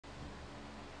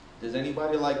Does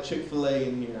anybody like Chick-fil-A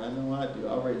in here? I know I do.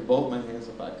 I'll raise both my hands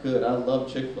if I could. I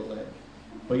love Chick-fil-A.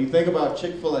 But you think about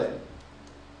Chick-fil-A.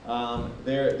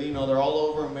 They're all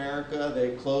over America.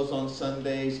 They close on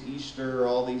Sundays, Easter,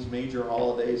 all these major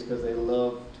holidays because they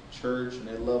love church and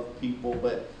they love people.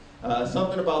 But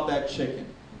something about that chicken,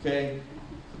 okay?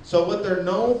 So what they're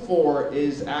known for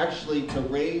is actually to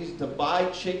buy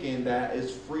chicken that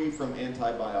is free from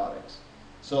antibiotics.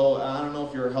 So I don't know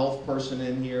if you're a health person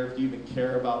in here, if you even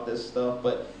care about this stuff,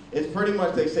 but it's pretty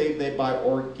much they say they buy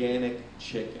organic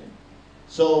chicken.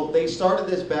 So they started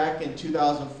this back in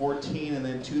 2014, and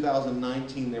then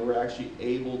 2019 they were actually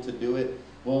able to do it.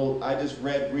 Well, I just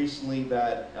read recently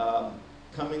that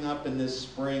coming up in this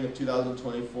spring of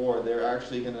 2024, they're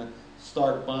actually going to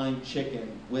start buying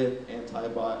chicken with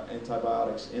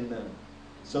antibiotics in them.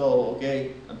 So,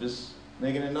 okay, I'm just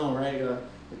making it known, right?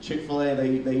 The Chick-fil-A,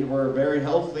 they were very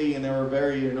healthy and they were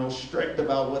very, strict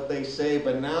about what they say,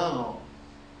 but now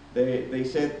they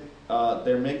said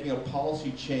they're making a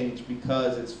policy change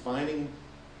because it's finding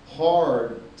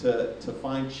hard to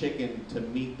find chicken to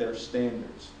meet their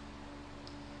standards.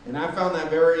 And I found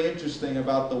that very interesting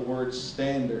about the word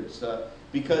standards,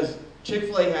 because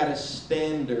Chick-fil-A had a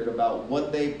standard about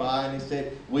what they buy, and they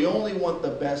said, we only want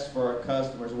the best for our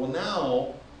customers. Well,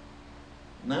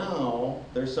 now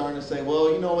they're starting to say,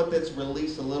 well, you know what, let's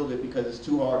release a little bit because it's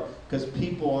too hard, because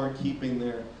people aren't keeping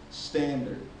their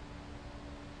standard.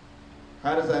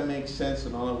 How does that make sense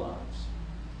in our lives?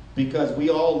 Because we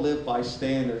all live by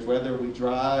standards, whether we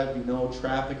drive,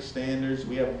 traffic standards,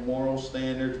 we have moral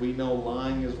standards, we know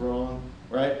lying is wrong,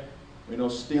 right? We know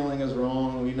stealing is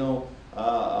wrong, we know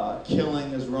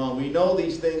killing is wrong. We know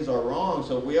these things are wrong,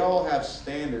 so we all have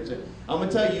standards. And I'm going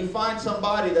to tell you, you find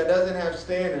somebody that doesn't have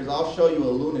standards, I'll show you a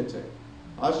lunatic.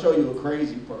 I'll show you a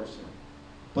crazy person.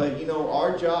 But,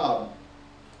 our job,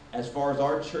 as far as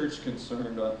our church is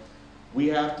concerned, we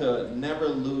have to never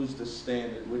lose the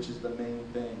standard, which is the main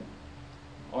thing.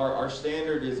 Our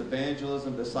standard is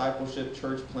evangelism, discipleship,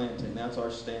 church planting. That's our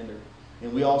standard.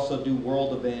 And we also do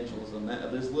world evangelism.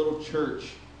 This little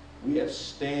church, we have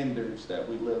standards that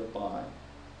we live by.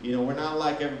 We're not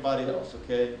like everybody else,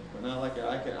 okay? We're not like,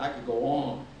 I could go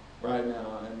on right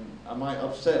now, and I might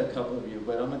upset a couple of you,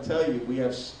 but I'm going to tell you, we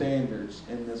have standards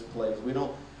in this place. We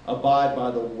don't abide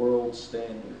by the world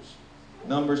standards.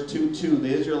 Numbers 2:2,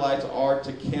 the Israelites are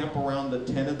to camp around the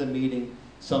tent of the meeting,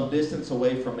 some distance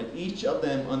away from it, each of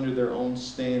them under their own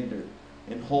standard,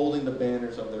 and holding the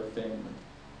banners of their family.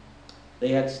 They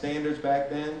had standards back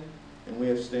then, and we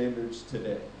have standards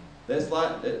today. Let's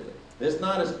not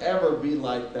as ever be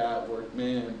like that where,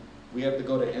 man, we have to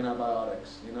go to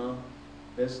antibiotics,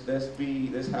 Let's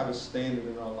have a standard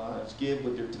in our lives. Give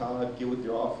with your tithe, give with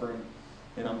your offering,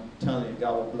 and I'm telling you,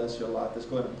 God will bless your life. Let's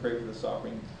go ahead and pray for this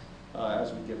offering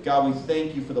as we give. God, we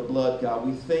thank you for the blood, God.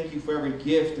 We thank you for every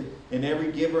gift and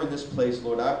every giver in this place,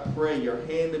 Lord. I pray your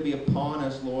hand to be upon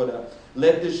us, Lord.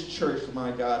 Let this church,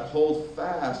 my God, hold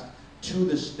fast to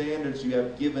the standards you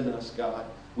have given us, God.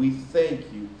 We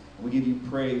thank you. We give you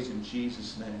praise in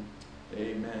Jesus' name.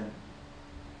 Amen.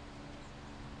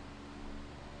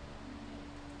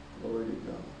 Glory to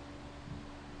God.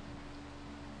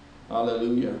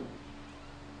 Hallelujah.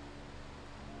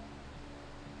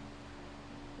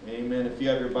 Amen. If you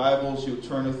have your Bibles, you'll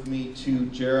turn with me to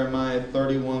Jeremiah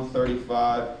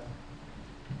 31:35.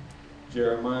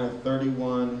 Jeremiah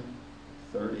 31:35.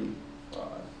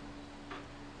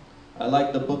 I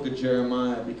like the book of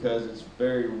Jeremiah because it's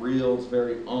very real, it's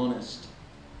very honest,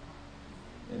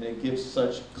 and it gives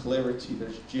such clarity.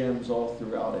 There's gems all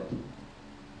throughout it.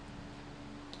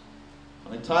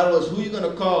 My title is, Who You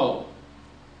Gonna Call?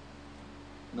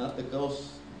 Not the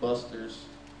Ghostbusters.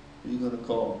 Who You Gonna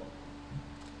Call?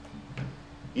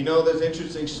 There's an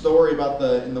interesting story about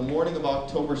in the morning of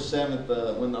October 7th,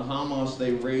 when the Hamas,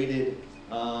 they raided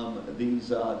these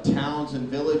towns and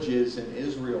villages in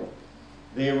Israel.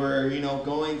 They were,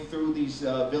 going through these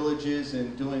villages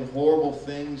and doing horrible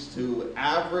things to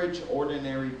average,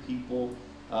 ordinary people,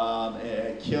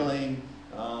 killing,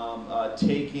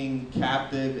 taking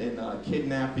captive, and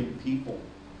kidnapping people.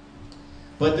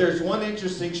 But there's one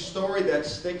interesting story that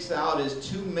sticks out is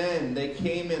two men, they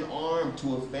came in armed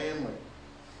to a family.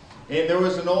 And there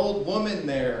was an old woman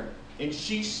there, and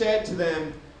she said to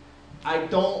them,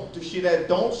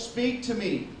 don't speak to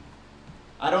me.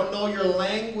 I don't know your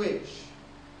language.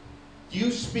 You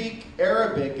speak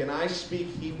Arabic, and I speak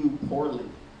Hebrew poorly.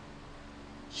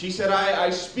 She said, I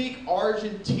speak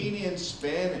Argentinian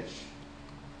Spanish.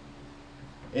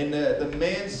 And the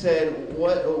man said,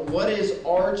 what is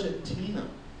Argentina?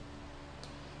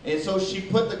 And so she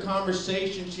put the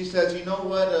conversation, she says, you know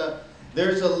what,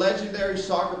 There's a legendary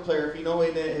soccer player, if you know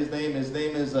his name is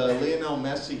Lionel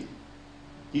Messi.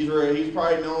 He's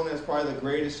probably known as probably the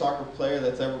greatest soccer player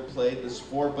that's ever played the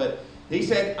sport. But he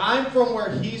said, I'm from where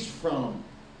he's from.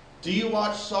 Do you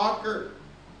watch soccer?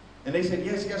 And they said,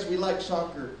 yes, we like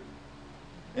soccer.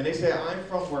 And they said, I'm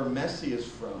from where Messi is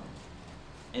from.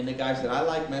 And the guy said, I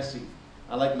like Messi.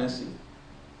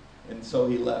 And so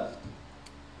he left.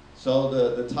 So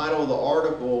the title of the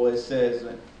article, it says,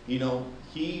 you know,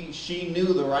 she knew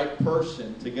the right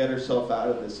person to get herself out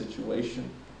of this situation.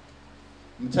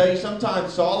 I'm going to tell you, sometimes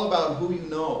it's all about who you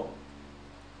know.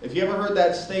 If you ever heard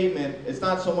that statement, it's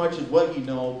not so much as what you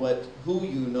know, but who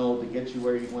you know to get you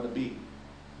where you want to be.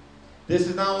 This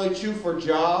is not only true for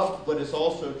jobs, but it's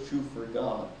also true for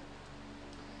God.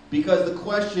 Because the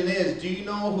question is, do you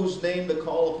know whose name to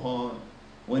call upon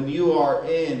when you are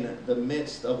in the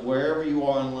midst of wherever you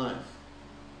are in life?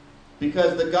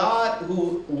 Because the God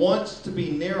who wants to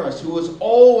be near us, who is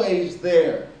always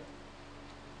there,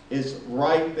 is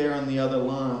right there on the other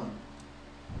line.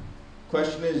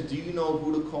 Question is, do you know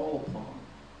who to call upon?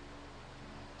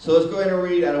 So let's go ahead and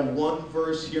read out of one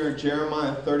verse here in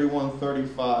Jeremiah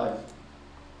 31:35.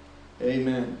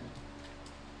 Amen.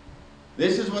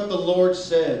 This is what the Lord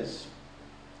says.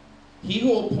 He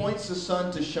who appoints the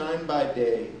sun to shine by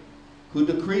day, who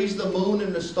decrees the moon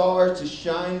and the stars to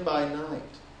shine by night,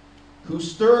 who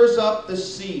stirs up the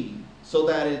sea so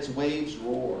that its waves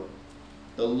roar.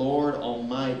 The Lord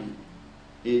Almighty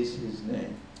is his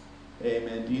name.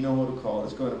 Amen. Do you know who to call?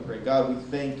 Let's go ahead and pray. God, we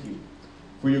thank you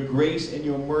for your grace and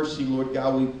your mercy, Lord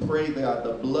God. We pray that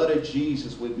the blood of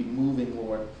Jesus would be moving,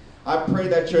 Lord. I pray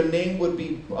that your name would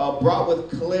be brought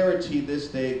with clarity this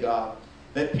day, God.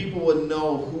 That people would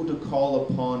know who to call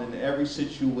upon in every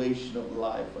situation of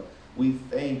life. We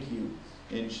thank you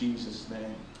in Jesus'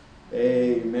 name.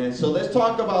 Amen. So let's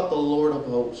talk about the Lord of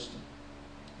hosts.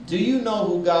 Do you know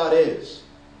who God is?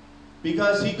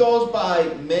 Because he goes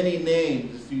by many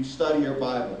names if you study your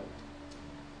Bible.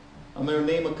 I'm going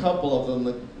to name a couple of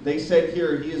them. They said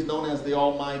here, he is known as the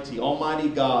Almighty, Almighty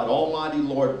God, Almighty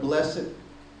Lord, Blessed,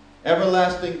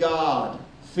 Everlasting God,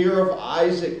 Fear of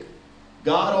Isaac,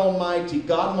 God Almighty,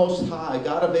 God Most High,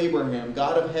 God of Abraham,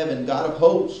 God of Heaven, God of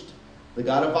Hosts, the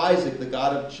God of Isaac, the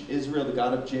God of Israel, the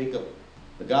God of Jacob,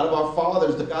 the God of our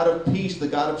fathers, the God of peace, the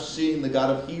God of seeing, the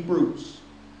God of Hebrews,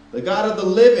 the God of the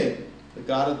living, the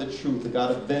God of the truth, the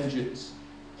God of vengeance,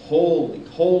 holy,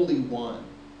 holy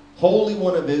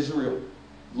one of Israel,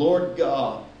 Lord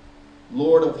God,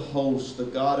 Lord of hosts, the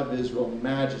God of Israel,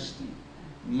 majesty,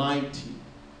 mighty,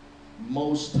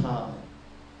 most high,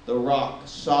 the rock,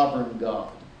 sovereign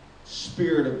God,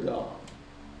 Spirit of God,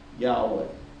 Yahweh.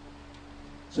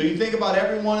 So you think about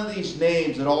every one of these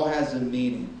names, it all has a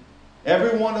meaning.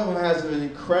 Every one of them has an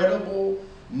incredible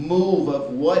move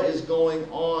of what is going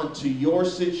on to your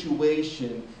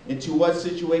situation and to what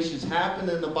situations happen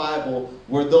in the Bible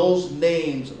where those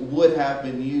names would have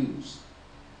been used.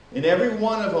 And every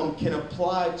one of them can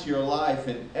apply to your life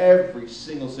in every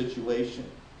single situation.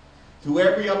 Through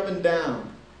every up and down.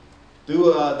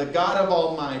 Through the God of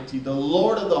Almighty, the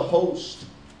Lord of the host,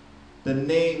 the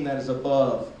name that is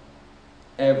above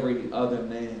every other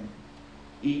name.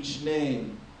 Each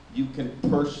name you can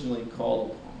personally call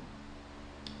upon.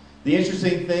 The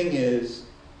interesting thing is,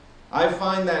 I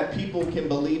find that people can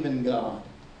believe in God.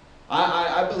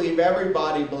 I believe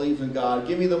everybody believes in God.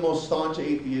 Give me the most staunch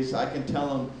atheist, I can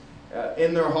tell them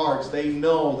in their hearts they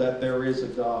know that there is a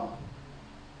God.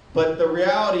 But the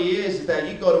reality is that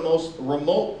you go to most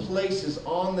remote places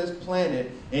on this planet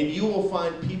and you will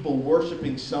find people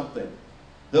worshiping something.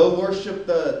 They'll worship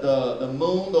the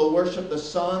moon, they'll worship the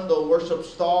sun, they'll worship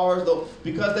stars,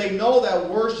 because they know that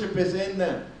worship is in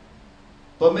them.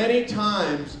 But many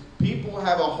times, people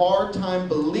have a hard time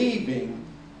believing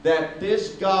that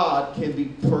this God can be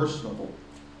personable.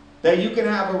 That you can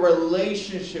have a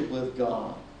relationship with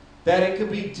God. That it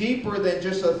could be deeper than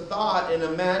just a thought and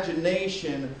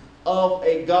imagination of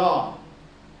a God.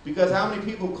 Because how many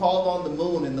people called on the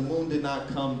moon and the moon did not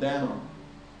come down?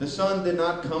 The sun did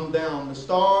not come down. The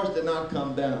stars did not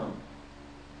come down.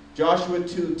 Joshua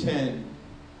 2:10.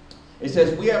 It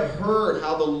says, we have heard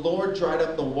how the Lord dried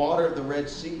up the water of the Red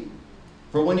Sea.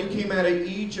 For when you came out of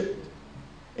Egypt,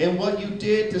 and what you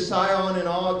did to Sihon and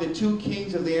Og, the two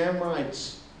kings of the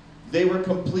Amorites, they were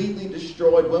completely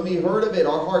destroyed. When we heard of it,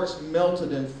 our hearts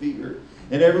melted in fear,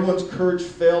 and everyone's courage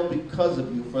failed because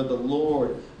of you. For the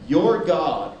Lord, your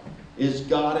God, is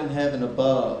God in heaven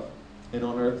above and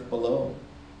on earth below.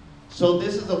 So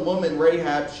this is a woman,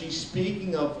 Rahab. She's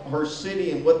speaking of her city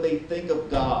and what they think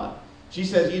of God. She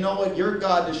says, you know what? Your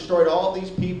God destroyed all these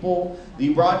people.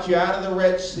 He brought you out of the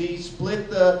Red Sea, split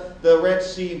the Red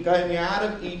Sea, got you out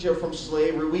of Egypt from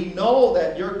slavery. We know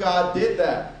that your God did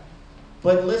that.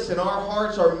 But listen, our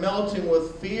hearts are melting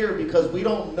with fear because we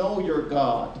don't know your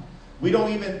God. We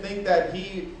don't even think that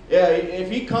if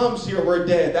he comes here, we're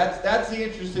dead. That's the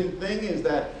interesting thing, is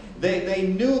that they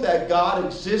knew that God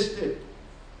existed.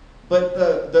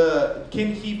 But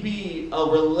can he be a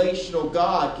relational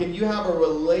God? Can you have a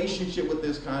relationship with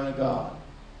this kind of God?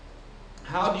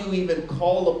 How do you even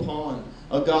call upon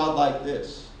a God like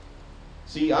this?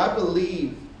 See, I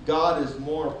believe God is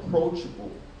more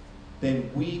approachable than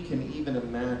we can even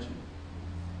imagine.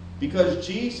 Because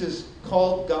Jesus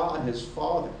called God his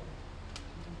Father.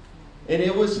 And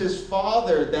it was his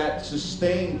Father that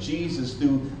sustained Jesus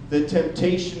through the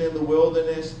temptation in the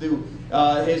wilderness, through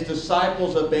his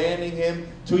disciples abandoning him,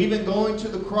 to even going to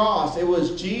the cross. It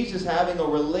was Jesus having a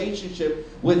relationship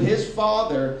with his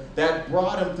Father that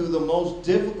brought him through the most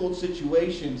difficult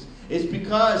situations. It's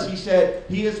because he said,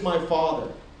 he is my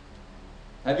Father.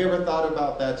 Have you ever thought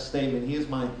about that statement? He is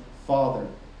my Father.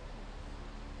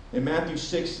 In Matthew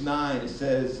 6:9, it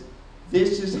says,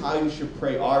 this is how you should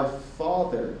pray. Our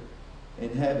Father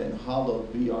in heaven,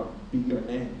 hallowed be your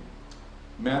name.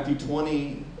 Matthew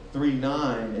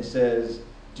 23:9, it says,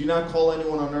 do not call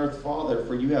anyone on earth Father,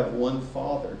 for you have one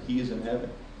Father. He is in heaven.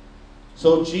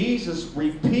 So Jesus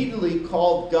repeatedly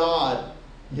called God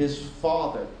his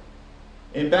Father.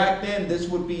 And back then, this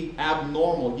would be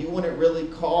abnormal. You wouldn't really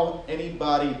call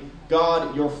anybody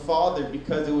God your Father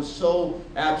because it was so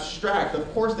abstract.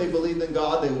 Of course, they believed in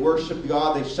God. They worshiped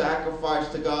God. They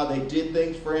sacrificed to God. They did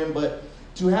things for him. But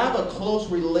to have a close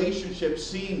relationship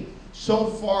seemed so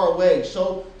far away,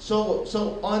 so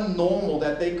unnormal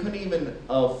that they couldn't even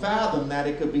fathom that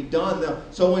it could be done.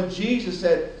 So when Jesus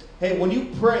said, hey, when you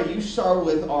pray, you start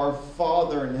with our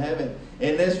Father in heaven.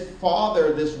 And this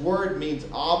Father, this word means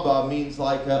Abba, means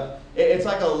like it's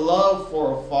like a love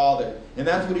for a father. And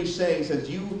that's what he's saying. He says,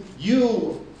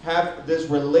 you have this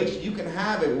relation, you can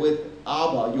have it with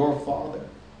Abba, your Father.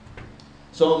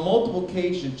 So on multiple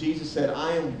occasions, Jesus said,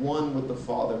 I am one with the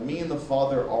Father. Me and the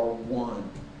Father are one.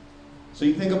 So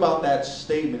you think about that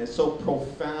statement. It's so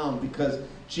profound because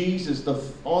Jesus is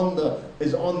on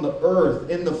the earth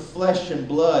in the flesh and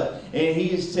blood. And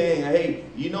he is saying, hey,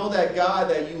 you know that God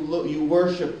that you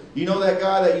worship. You know that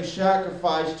God that you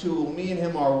sacrifice to. Me and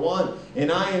him are one. And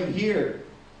I am here.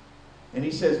 And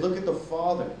he says, look at the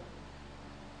Father.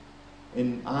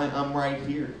 And I'm right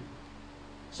here.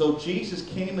 So Jesus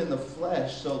came in the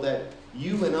flesh so that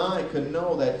you and I could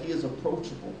know that he is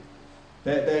approachable.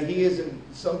 That he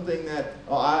isn't something that,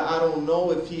 I don't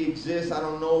know if he exists. I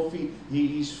don't know if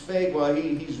he's fake. Well,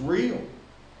 he's real.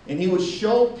 And he would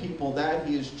show people that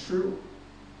he is true.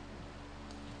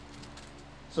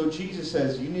 So Jesus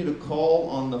says, you need to call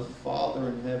on the Father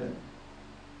in heaven.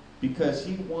 Because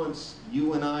he wants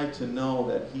you and I to know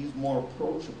that he's more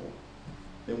approachable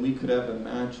than we could have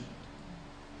imagined.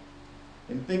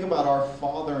 And think about our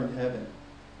Father in heaven.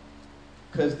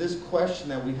 Because this question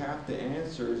that we have to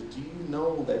answer is, do you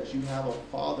know that you have a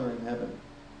Father in heaven?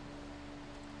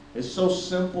 It's so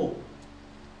simple,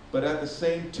 but at the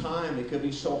same time, it could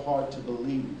be so hard to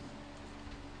believe.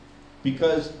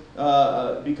 Because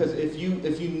if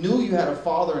you knew you had a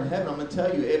Father in heaven, I'm going to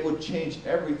tell you, it would change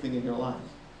everything in your life.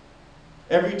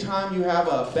 Every time you have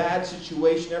a bad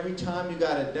situation, every time you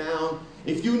got it down,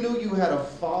 if you knew you had a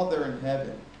Father in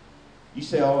heaven, you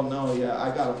say, oh no, yeah,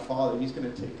 I got a Father. He's going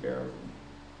to take care of me.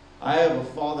 I have a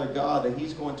Father God that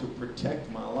he's going to protect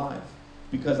my life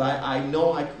because I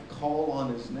know I can call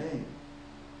on his name.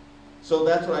 So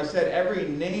that's what I said. Every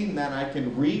name that I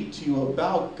can read to you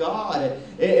about God,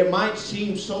 it might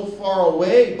seem so far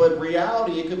away, but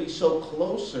reality, it could be so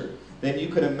closer than you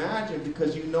could imagine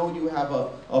because you know you have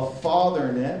a Father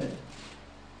in heaven.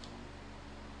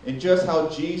 And just how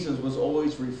Jesus was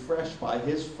always refreshed by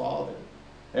his Father.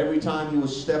 Every time he would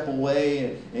step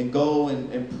away and go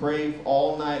and pray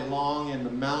all night long in the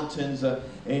mountains,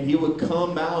 and he would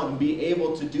come out and be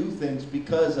able to do things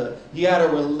because he had a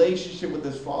relationship with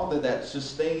his Father that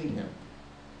sustained him.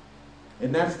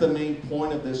 And that's the main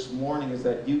point of this morning, is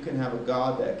that you can have a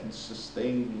God that can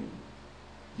sustain you.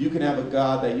 You can have a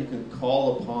God that you can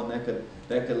call upon that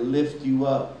could lift you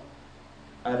up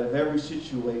out of every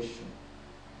situation.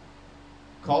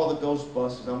 Call the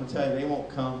Ghostbusters. I'm going to tell you, they won't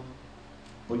come.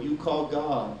 But you call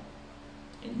God,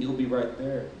 and he'll be right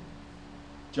there.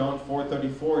 John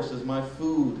 4:34 says, my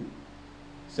food,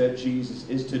 said Jesus,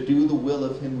 is to do the will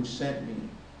of him who sent me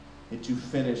and to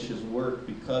finish his work,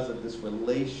 because of this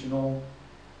relational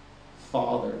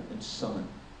Father and Son.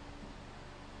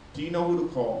 Do you know who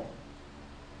to call?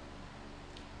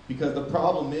 Because the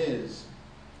problem is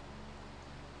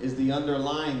the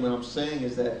underlying, what I'm saying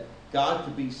is that God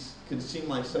can seem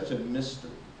like such a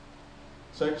mystery.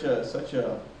 Such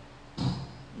a,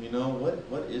 you know,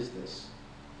 what is this?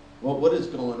 What is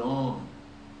going on?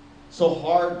 So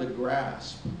hard to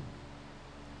grasp.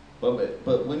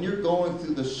 But when you're going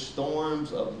through the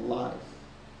storms of life,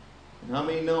 and how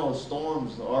many know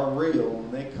storms are real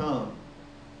when they come?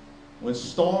 When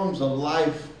storms of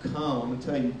life come, I'm going to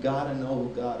tell you, you've got to know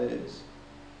who God is.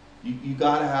 You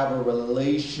got to have a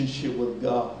relationship with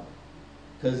God,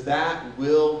 because that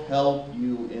will help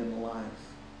you in life.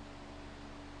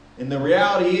 And the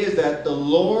reality is that the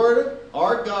Lord,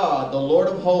 our God, the Lord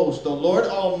of hosts, the Lord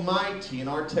Almighty in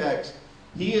our text,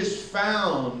 He is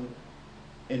found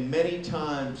in many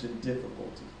times in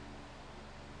difficulty.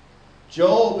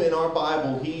 Job in our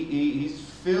Bible, he's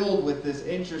filled with this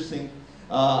interesting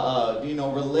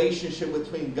relationship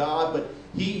between God. But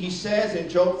he says in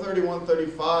Job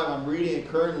 31:35, I'm reading it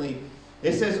currently,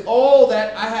 it says, "Oh,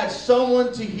 that I had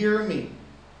someone to hear me.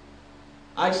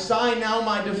 I sign now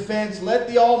my defense. Let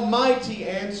the Almighty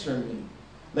answer me.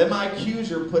 Let my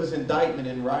accuser put his indictment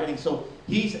in writing." So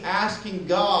he's asking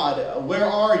God, where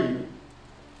are you?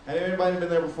 Has anybody been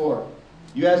there before?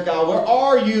 You ask God, where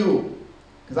are you?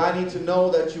 Because I need to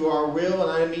know that you are real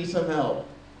and I need some help.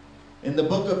 And the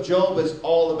book of Job is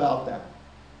all about that.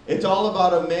 It's all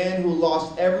about a man who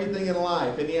lost everything in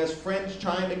life. And he has friends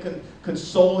trying to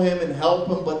console him and help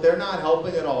him, but they're not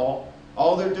helping at all.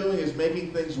 All they're doing is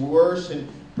making things worse and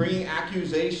bringing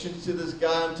accusations to this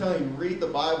guy. I'm telling you, read the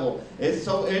Bible. It's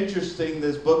so interesting,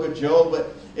 this book of Job.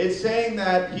 But it's saying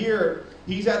that here,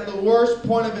 he's at the worst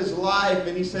point of his life,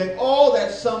 and he's saying, oh,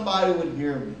 that somebody would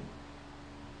hear me.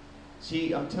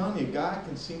 See, I'm telling you, God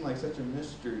can seem like such a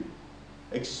mystery,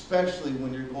 especially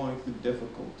when you're going through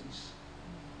difficulties.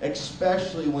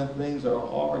 Especially when things are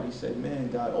hard. You say, man,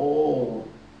 God, oh,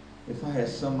 if I had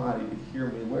somebody to hear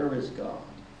me, where is God?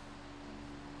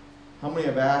 How many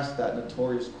have asked that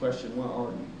notorious question, where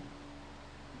are you?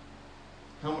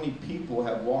 How many people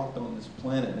have walked on this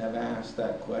planet and have asked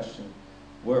that question,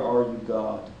 where are you,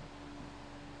 God?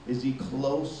 Is He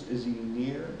close? Is He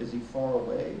near? Is He far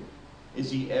away?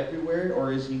 Is He everywhere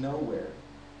or is He nowhere?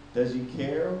 Does He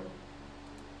care?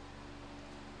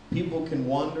 People can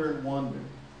wonder and wonder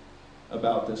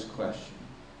about this question.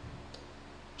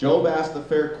 Job asked a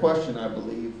fair question, I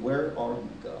believe. Where are you,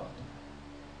 God?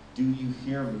 Do you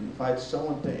hear me? If I had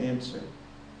someone to answer.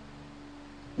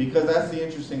 Because that's the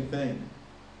interesting thing.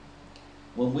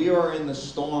 When we are in the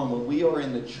storm, when we are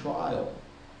in the trial,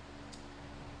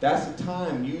 that's the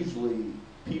time usually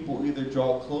people either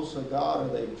draw close to God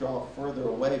or they draw further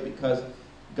away, because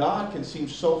God can seem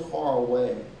so far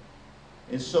away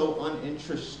and so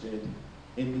uninterested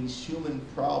in these human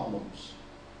problems.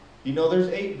 You know, there's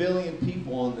 8 billion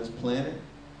people on this planet.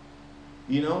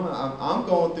 You know, I'm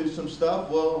going through some stuff.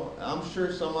 Well, I'm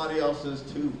sure somebody else is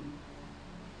too.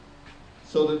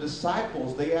 So the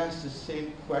disciples, they asked the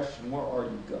same question, where are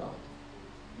you, God?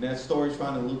 And that story is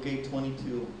found in Luke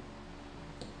 8:22.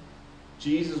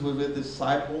 Jesus was with his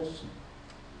disciples,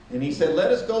 and he said,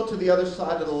 let us go to the other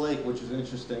side of the lake, which is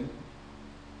interesting.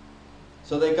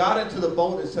 So they got into the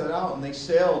boat and set out, and they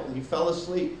sailed, and he fell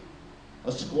asleep.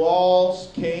 A squall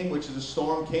came, which is a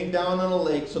storm, came down on the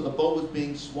lake, so the boat was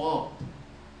being swamped,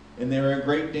 and they were in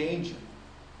great danger.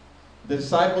 The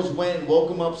disciples went and woke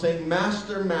him up, saying,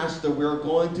 Master, Master, we are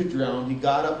going to drown. He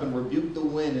got up and rebuked the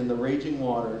wind and the raging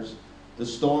waters. The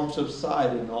storm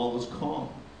subsided, and all was calm.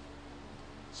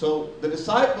 So the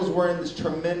disciples were in this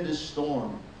tremendous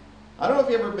storm. I don't know if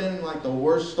you've ever been in like the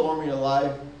worst storm of your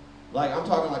life. Like, I'm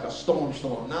talking like a storm,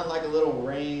 not like a little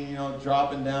rain, you know,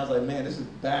 dropping down. It's like, man, this is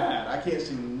bad. I can't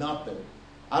see nothing.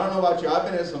 I don't know about you. I've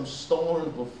been in some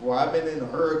storms before. I've been in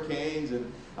hurricanes,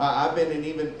 and I've been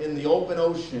even in the open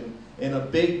ocean in a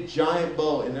big giant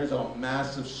boat, and there's a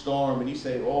massive storm, and you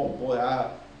say, oh boy,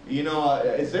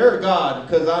 is there a God?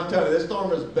 Because I'm telling you, this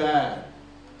storm is bad.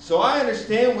 So I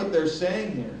understand what they're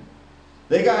saying here.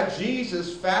 They got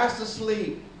Jesus fast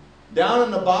asleep down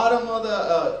in the bottom of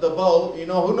the boat. You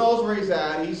know, who knows where he's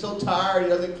at? He's so tired, he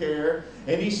doesn't care.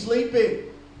 And he's sleeping.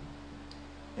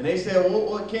 And they say,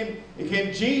 well, can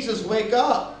Jesus wake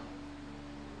up?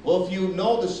 Well, if you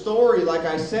know the story, like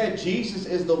I said, Jesus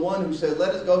is the one who said,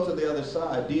 let us go to the other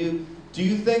side. Do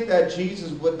you think that Jesus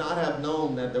would not have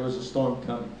known that there was a storm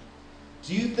coming?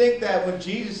 Do you think that when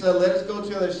Jesus said, let us go to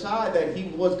the other side, that he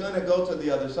was going to go to the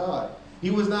other side?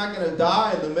 He was not going to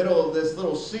die in the middle of this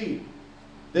little sea.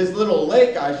 This little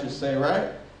lake, I should say, right?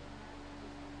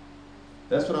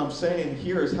 That's what I'm saying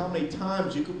here, is how many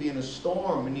times you could be in a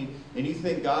storm and you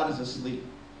think God is asleep.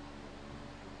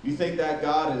 You think that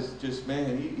God is just,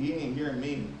 man, he ain't hearing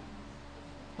me.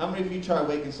 How many of you try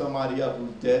waking somebody up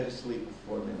who's dead asleep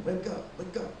before, man? Wake up,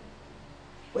 wake up,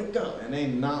 wake up. And they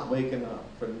not waking up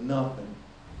for nothing,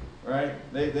 right?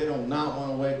 They do not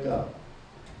want to wake up.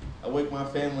 I wake my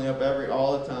family up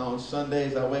all the time. On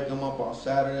Sundays, I wake them up. On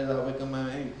Saturdays, I wake them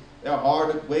up. They're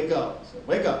hard to wake up. So,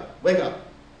 wake up, wake up.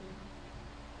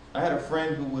 I had a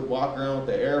friend who would walk around with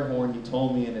the air horn, he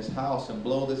told me, in his house and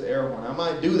blow this air horn. I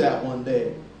might do that one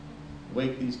day.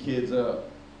 Wake these kids up.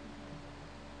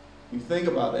 You think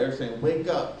about that. They're saying, wake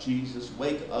up, Jesus,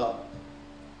 wake up.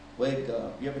 Wake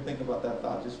up. You ever think about that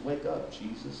thought? Just wake up,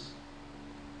 Jesus.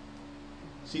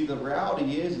 See, the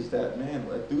reality is that, man,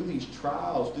 through these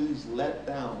trials, through these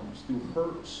letdowns, through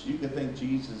hurts, you could think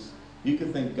Jesus, you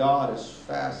could think God is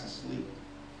fast asleep.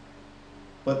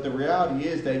 But the reality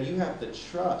is that you have to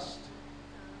trust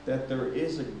that there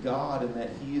is a God and that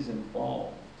He is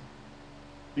involved.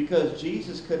 Because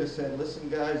Jesus could have said, listen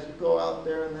guys, you go out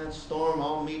there in that storm,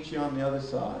 I'll meet you on the other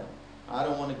side. I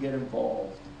don't want to get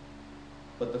involved.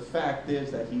 But the fact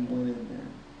is that He went in there.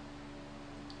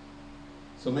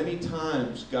 So many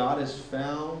times God is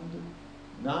found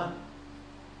not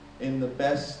in the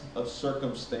best of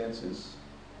circumstances.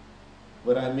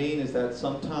 What I mean is that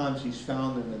sometimes He's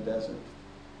found in the desert.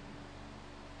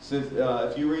 So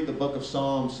if you read the book of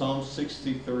Psalms, Psalm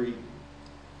 63,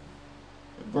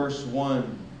 verse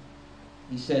 1,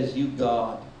 he says, you,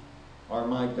 God, are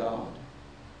my God.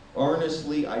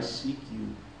 Earnestly I seek you.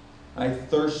 I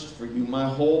thirst for you. My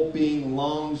whole being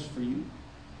longs for you.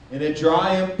 In a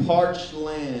dry and parched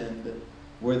land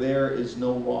where there is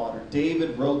no water.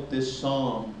 David wrote this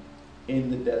psalm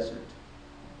in the desert.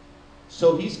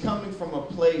 So he's coming from a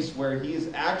place where he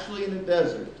is actually in the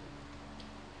desert.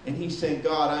 And he's saying,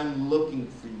 God, I'm looking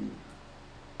for you.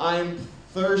 I'm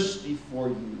thirsty for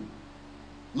you.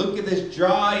 Look at this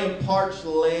dry and parched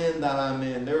land that I'm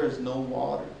in. There is no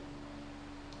water.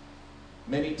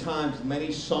 Many times,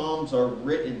 many psalms are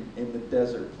written in the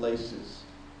desert places.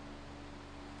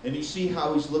 And you see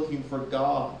how he's looking for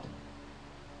God.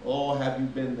 Oh, have you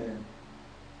been there?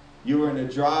 You are in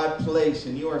a dry place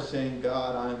and you are saying,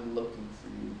 God, I'm looking for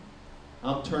you.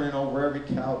 I'm turning over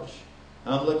every couch.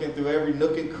 I'm looking through every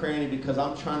nook and cranny because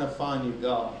I'm trying to find you,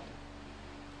 God.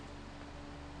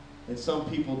 And some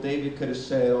people, David could have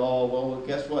said, oh, well,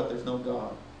 guess what? There's no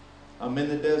God. I'm in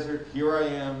the desert. Here I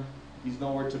am. He's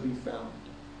nowhere to be found.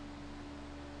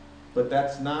 But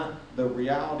that's not the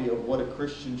reality of what a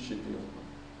Christian should do.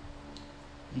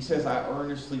 He says, I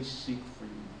earnestly seek for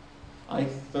you. I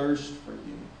thirst for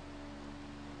you.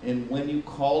 And when you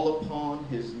call upon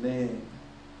His name,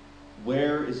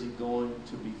 where is He going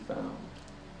to be found?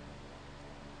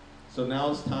 So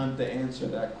now it's time to answer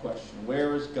that question.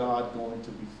 Where is God going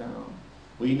to be found?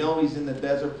 We know He's in the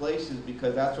desert places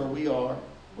because that's where we are.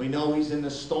 We know He's in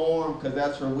the storm because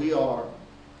that's where we are.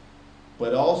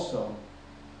 But also,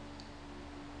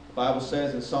 the Bible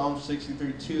says in Psalm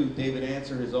 63:2, David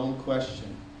answered his own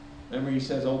question. Remember, he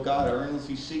says, oh God, I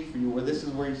earnestly seek for you. Well, this is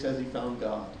where he says he found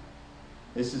God.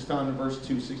 This is found in verse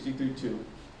 2, 63:2.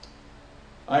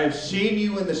 I have seen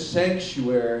you in the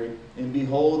sanctuary, and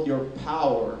behold your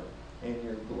power and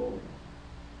your glory.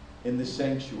 In the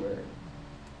sanctuary.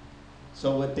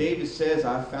 So what David says,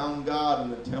 I found God in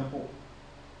the temple.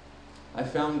 I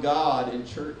found God in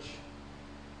church.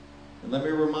 And let me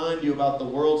remind you about the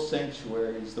world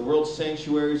sanctuaries. The world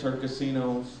sanctuaries are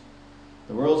casinos.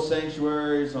 The world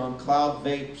sanctuaries on cloud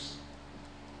vapes.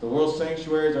 The world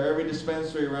sanctuaries are every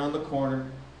dispensary around the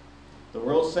corner. The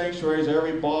world sanctuaries are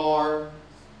every bar.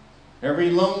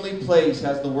 Every lonely place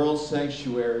has the world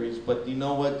sanctuaries. But you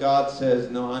know what God says?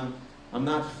 No, I'm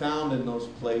not found in those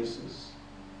places.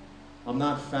 I'm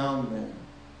not found there.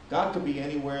 God could be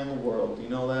anywhere in the world. You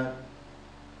know that?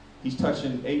 He's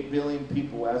touching 8 billion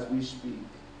people as we speak.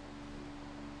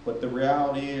 But the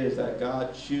reality is that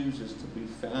God chooses to be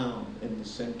found in the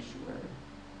sanctuary.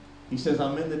 He says,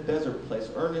 I'm in the desert place,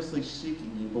 earnestly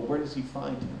seeking you. But where does He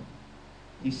find Him?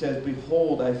 He says,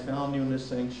 behold, I found you in the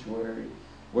sanctuary,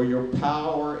 where your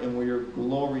power and where your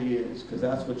glory is, because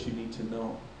that's what you need to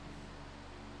know.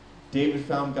 David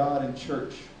found God in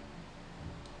church.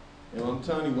 And I'm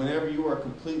telling you, whenever you are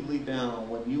completely down,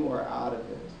 when you are out of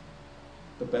it,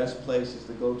 the best place is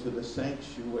to go to the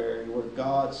sanctuary where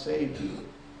God saved you.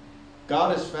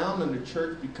 God is found in the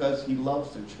church because He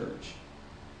loves the church.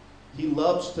 He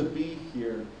loves to be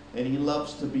here, and He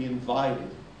loves to be invited.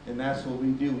 And that's what we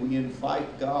do. We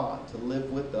invite God to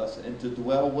live with us and to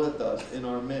dwell with us in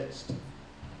our midst.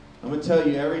 I'm going to tell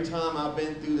you, every time I've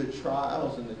been through the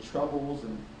trials and the troubles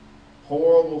and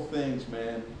horrible things,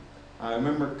 man, I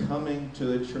remember coming to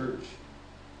the church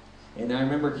And I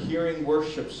remember hearing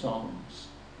worship songs.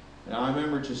 And I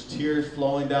remember just tears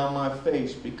flowing down my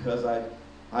face because I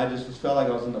just felt like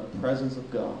I was in the presence of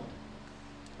God.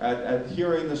 At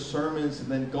hearing the sermons and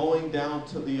then going down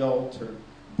to the altar,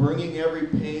 bringing every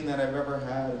pain that I've ever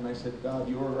had. And I said, God,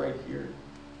 you are right here.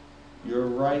 You're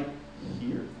right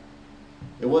here.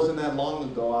 It wasn't that long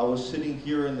ago. I was sitting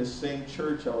here in this same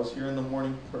church. I was here in the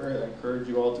morning prayer. I encourage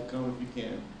you all to come if you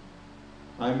can.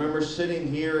 I remember sitting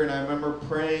here and I remember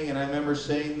praying and I remember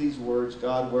saying these words,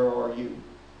 God, where are you?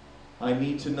 I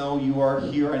need to know you are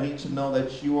here. I need to know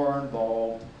that you are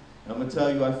involved. And I'm going to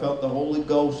tell you, I felt the Holy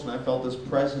Ghost and I felt His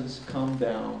presence come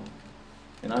down.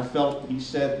 And I felt, He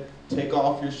said, take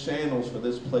off your sandals for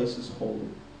this place is holy.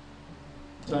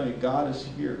 I'm telling you, God is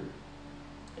here.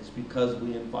 It's because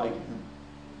we invite Him.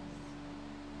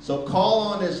 So call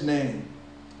on His name.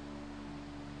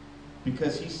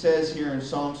 Because He says here in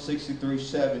Psalm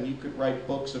 63:7, you could write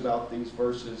books about these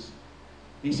verses.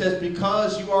 He says,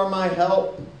 because you are my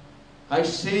help, I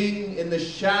sing in the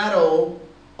shadow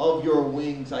of your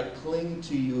wings. I cling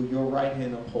to you. Your right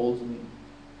hand upholds me.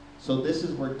 So this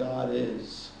is where God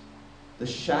is. The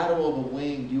shadow of a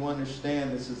wing. Do you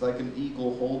understand? This is like an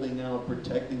eagle holding out,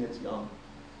 protecting its young.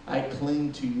 I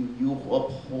cling to you. You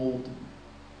uphold me.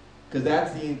 Because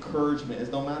that's the encouragement. Is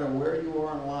no matter where you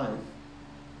are in life,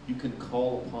 you can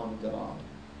call upon God.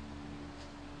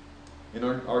 In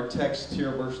our text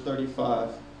here, verse 35,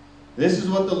 this is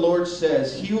what the Lord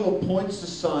says. He who appoints the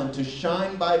sun to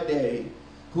shine by day,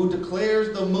 who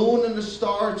declares the moon and the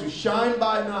stars to shine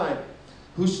by night,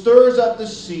 who stirs up the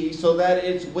sea so that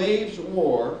its waves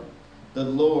roar, the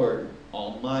Lord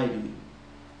Almighty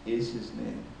is His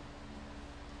name.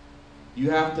 You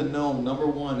have to know, number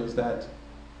one, is that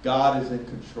God is in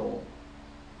control.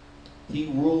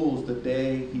 He rules the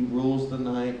day. He rules the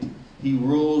night. He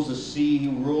rules the sea. He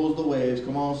rules the waves.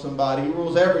 Come on, somebody. He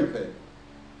rules everything.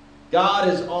 God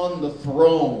is on the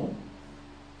throne.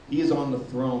 He is on the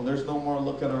throne. There's no more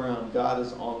looking around. God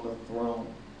is on the throne.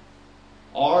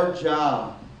 Our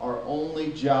job, our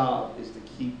only job, is to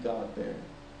keep God there.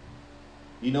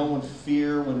 You know, when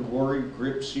fear, when worry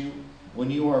grips you, when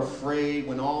you are afraid,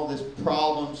 when all these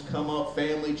problems come up,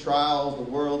 family trials, the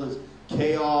world is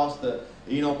chaos,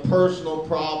 personal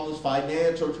problems,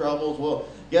 financial troubles. Well,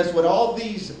 guess what? All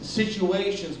these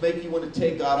situations make you want to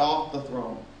take God off the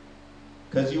throne.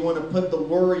 Because you want to put the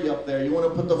worry up there. You want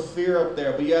to put the fear up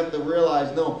there. But you have to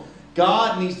realize, no,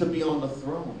 God needs to be on the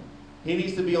throne. He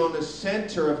needs to be on the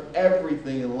center of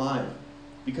everything in life.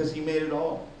 Because He made it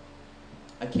all.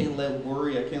 I can't let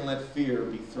worry, I can't let fear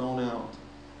be thrown out.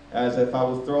 As if I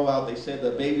would throw out, they said,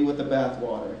 the baby with the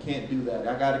bathwater. I can't do that.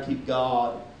 I got to keep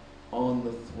God on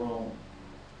the throne.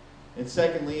 And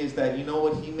secondly is that, you know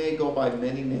what? He may go by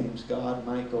many names. God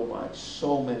might go by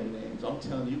so many names. I'm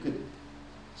telling you,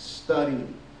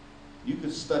 you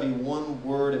could study one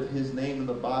word of His name in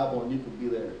the Bible and you could be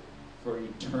there for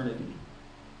eternity.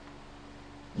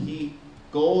 He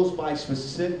goes by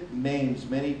specific names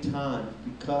many times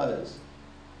because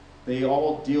they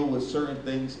all deal with certain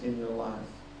things in your life.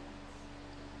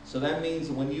 So that means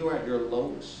when you are at your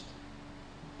lowest,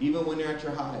 even when you're at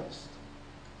your highest,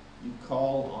 you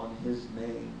call on His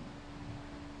name.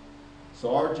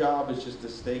 So our job is just to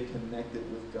stay connected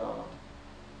with God.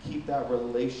 Keep that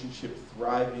relationship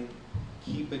thriving.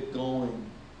 Keep it going.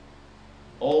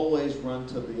 Always run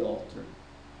to the altar.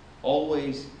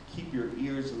 Always keep your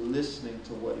ears listening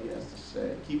to what He has to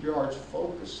say. Keep your hearts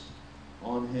focused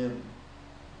on Him.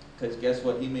 Because guess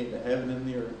what? He made the heaven and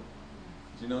the earth.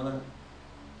 Did you know that?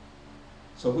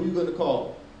 So who are you going to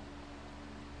call?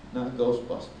 Not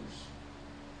Ghostbusters.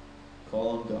 Call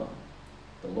on God,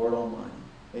 the Lord Almighty.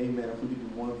 Amen. If we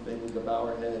could do one thing, we could bow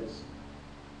our heads,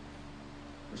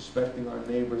 respecting our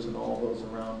neighbors and all those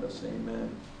around us. Amen.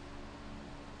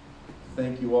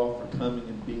 Thank you all for coming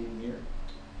and being here.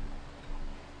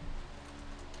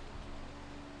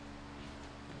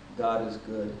 God is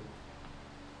good.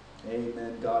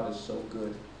 Amen. God is so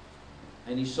good.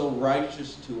 And He's so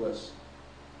righteous to us.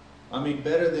 I mean,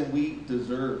 better than we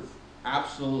deserve.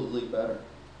 Absolutely better.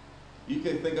 You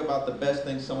can think about the best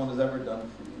thing someone has ever done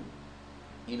for you.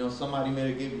 You know, somebody may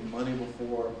have given you money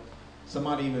before.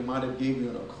 Somebody even might have given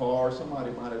you a car.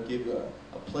 Somebody might have given you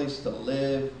a place to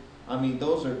live. I mean,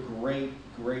 those are great,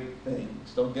 great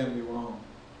things. Don't get me wrong.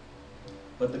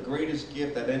 But the greatest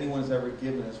gift that anyone's ever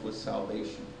given us was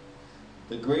salvation.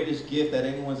 The greatest gift that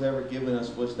anyone's ever given us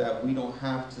was that we don't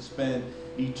have to spend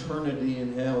eternity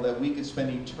in hell, that we could spend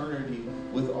eternity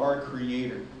with our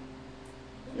Creator.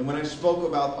 And when I spoke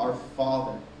about our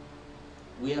Father,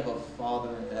 we have a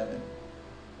Father in heaven.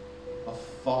 A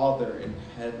Father in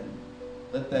heaven.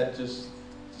 Let that just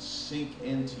to sink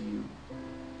into you.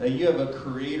 That you have a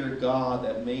creator God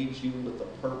that made you with a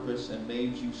purpose and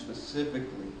made you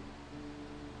specifically.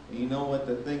 And you know what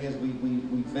the thing is, we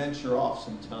venture off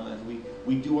sometimes.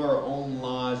 We do our own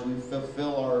lives. We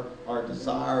fulfill our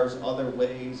desires other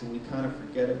ways, and we kind of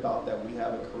forget about that we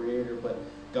have a creator. But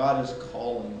God is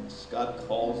calling us. God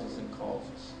calls us and calls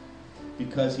us.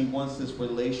 Because he wants this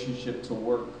relationship to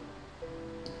work.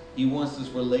 He wants this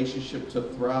relationship to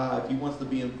thrive. He wants to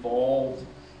be involved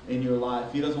in your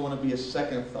life. He doesn't want to be a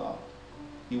second thought.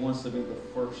 He wants to be the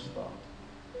first thought.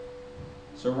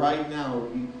 So right now,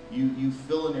 you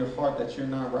feel in your heart that you're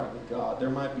not right with God. There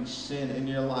might be sin in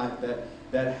your life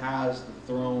that has the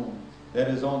throne, that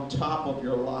is on top of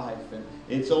your life, and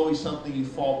it's always something you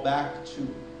fall back to.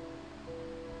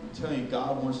 I'm telling you,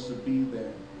 God wants to be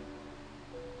there.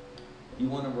 You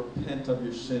want to repent of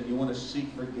your sin. You want to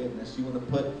seek forgiveness. You want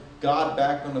to put God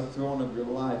back on the throne of your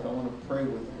life. I want to pray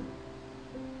with you.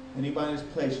 Anybody in this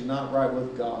place, you're not right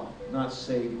with God, not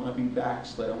saved, you might be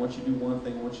backslid. I want you to do one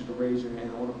thing. I want you to raise your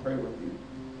hand. I want to pray with you.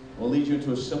 I'll lead you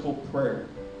into a simple prayer.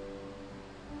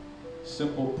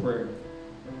 Simple prayer.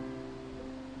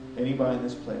 Anybody in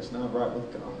this place, not right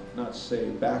with God, not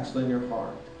saved, backslid in your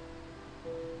heart.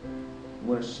 You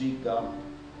want to seek God.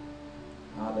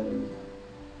 Hallelujah.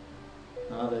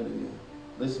 Hallelujah.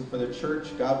 Listen, for the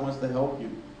church, God wants to help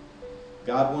you.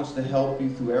 God wants to help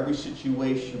you through every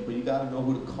situation, but you got to know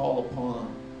who to call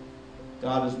upon.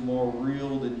 God is more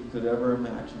real than you could ever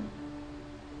imagine.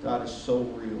 God is so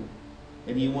real.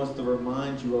 And he wants to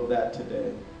remind you of that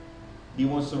today. He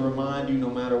wants to remind you, no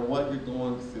matter what you're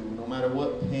going through, no matter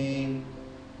what pain,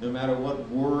 no matter what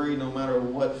worry, no matter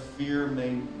what fear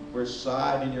may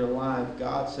reside in your life,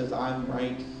 God says, I'm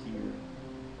right here.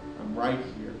 I'm right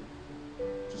here.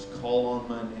 Just call on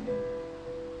my name.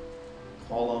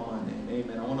 Call on my name.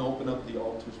 Amen. I want to open up the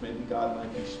altars. Maybe God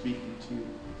might be speaking to you.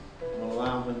 I want to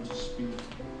allow him to speak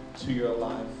to your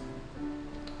life.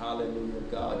 Hallelujah.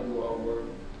 God, you are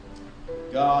worthy.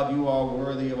 God, you are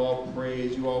worthy of all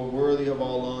praise. You are worthy of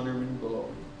all honor and glory.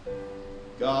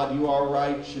 God, you are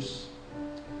righteous.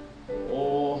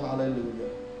 Oh, hallelujah.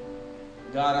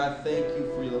 God, I thank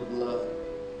you for your blood.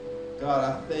 God,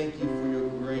 I thank you for your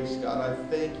grace. God, I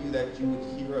thank you that you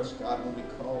would hear us, God, when we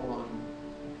call on you.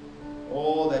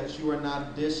 Oh, that you are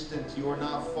not distant, you are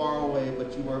not far away,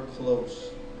 but you are close.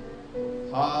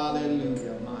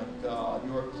 Hallelujah, my God.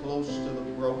 You are close to the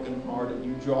brokenhearted.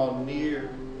 You draw near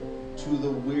to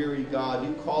the weary, God.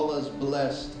 You call us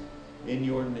blessed in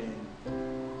your name.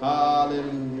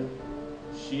 Hallelujah.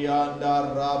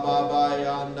 Shianda rababa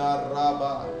yanda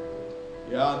rabba.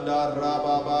 Yanda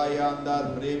rababa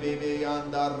yanda rebebe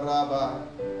yanda rabba.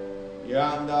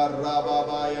 Yanda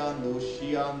rababa yando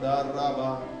shianda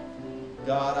rabba.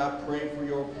 God, I pray for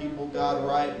your people, God,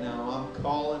 right now. I'm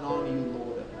calling on you,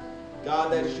 Lord.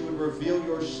 God, that you would reveal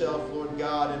yourself, Lord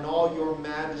God, in all your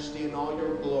majesty and all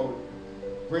your glory.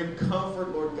 Bring comfort,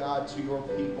 Lord God, to your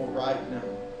people right now.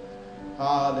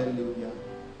 Hallelujah.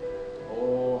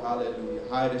 Oh, hallelujah.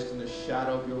 Hide us in the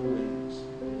shadow of your wings.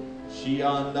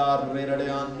 Shianda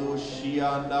rereando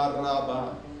shianda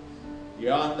rabba.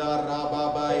 Yanda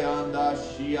rabba bayanda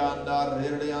shianda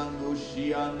rereando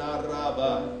shianda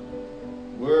rabba.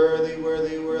 Worthy,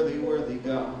 worthy, worthy, worthy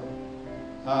God.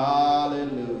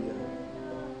 Hallelujah.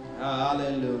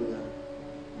 Hallelujah.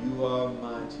 You are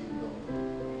mighty, Lord.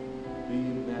 Be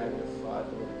magnified,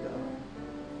 Lord God.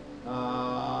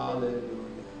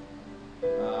 Hallelujah.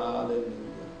 Hallelujah.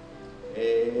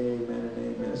 Amen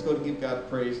and amen. Let's go to give God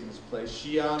praise in this place.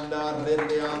 Shianda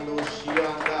rereando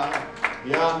shianda.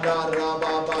 Yanda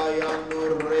rababa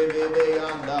yando rebebe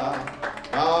yanda.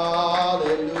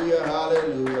 Hallelujah,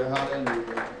 hallelujah,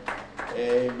 hallelujah.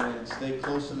 Amen. Stay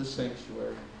close to the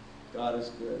sanctuary. God is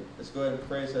good. Let's go ahead and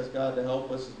praise. Ask God to help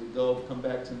us as we go. Come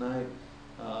back tonight,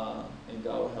 and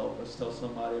God will help us. Tell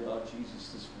somebody about Jesus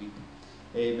this week.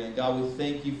 Amen. God, we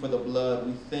thank you for the blood.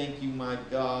 We thank you, my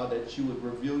God, that you would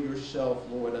reveal yourself,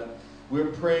 Lord. We're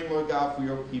praying, Lord God, for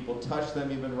your people. Touch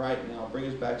them even right now. Bring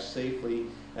us back safely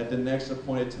at the next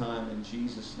appointed time in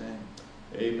Jesus' name.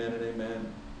 Amen and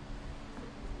amen.